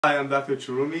Hi, I'm Dr.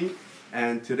 Choroomi,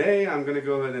 and today I'm going to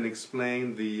go ahead and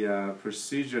explain the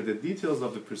the details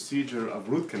of the procedure of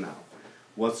root canal.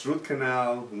 What's root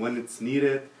canal, when it's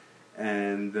needed,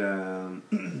 and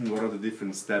what are the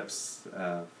different steps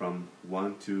from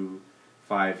 1 to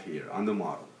 5 here on the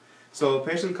model. So a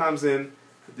patient comes in,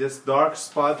 this dark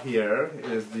spot here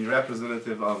is the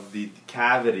representative of the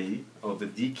cavity, of the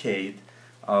decay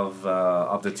of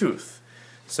the tooth.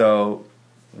 So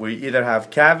we either have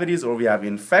cavities or we have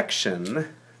infection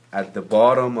at the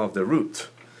bottom of the root.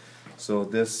 So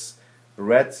this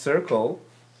red circle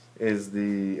is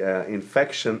the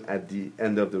infection at the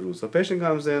end of the root. So patient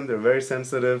comes in, they're very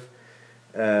sensitive,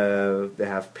 they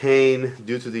have pain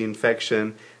due to the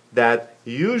infection that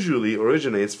usually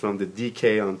originates from the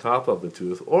decay on top of the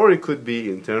tooth, or it could be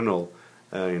internal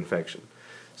infection.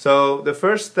 So the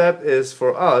first step is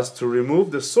for us to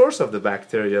remove the source of the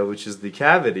bacteria, which is the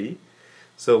cavity.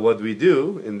 So what we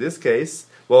do in this case,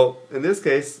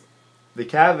 the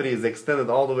cavity is extended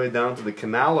all the way down to the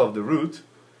canal of the root,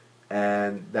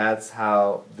 and that's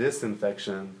how this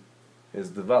infection is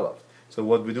developed. So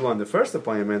what we do on the first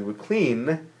appointment, we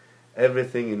clean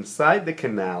everything inside the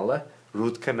canal,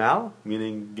 root canal,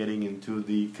 meaning getting into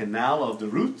the canal of the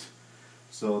root.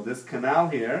 So this canal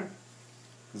here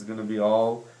is going to be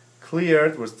all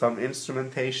cleared with some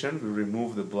instrumentation. We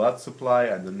remove the blood supply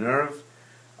and the nerve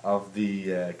of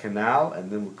the canal, and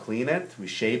then we clean it, we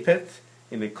shape it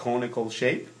in a conical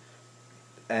shape,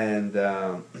 and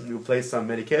we place some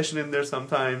medication in there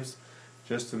sometimes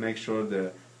just to make sure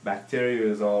the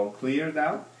bacteria is all cleared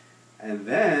out. And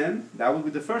then that will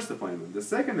be the first appointment. The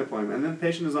second appointment, and then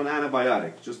patient is on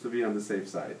antibiotic just to be on the safe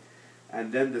side.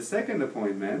 And then the second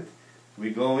appointment, we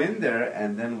go in there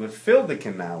and then we fill the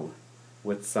canal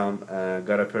with some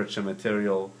gutta percha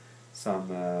material.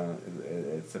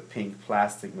 It's a pink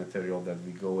plastic material that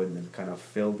we go in and kind of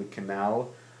fill the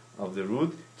canal of the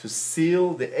root to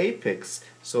seal the apex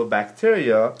so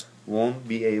bacteria won't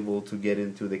be able to get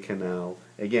into the canal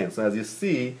again. So as you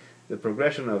see, the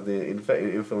progression of the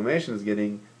inflammation is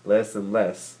getting less and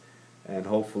less, and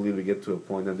hopefully we get to a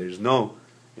point that there's no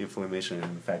inflammation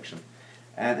and infection.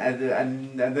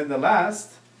 And then the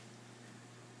last,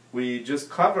 we just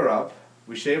cover up,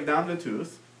 we shave down the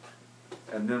tooth,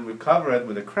 and then we cover it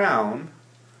with a crown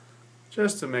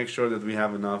just to make sure that we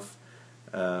have enough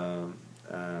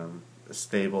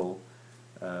stable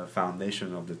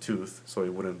foundation of the tooth so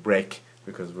it wouldn't break,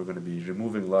 because we're going to be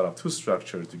removing a lot of tooth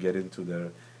structure to get into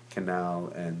the canal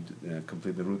and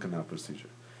complete the root canal procedure.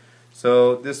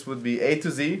 So this would be A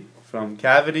to Z, from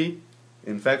cavity,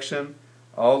 infection,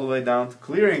 all the way down to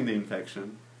clearing the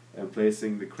infection and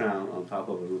placing the crown on top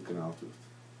of a root canal tooth.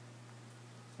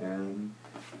 And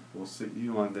we'll see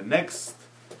you on the next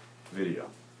video.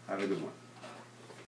 Have a good one.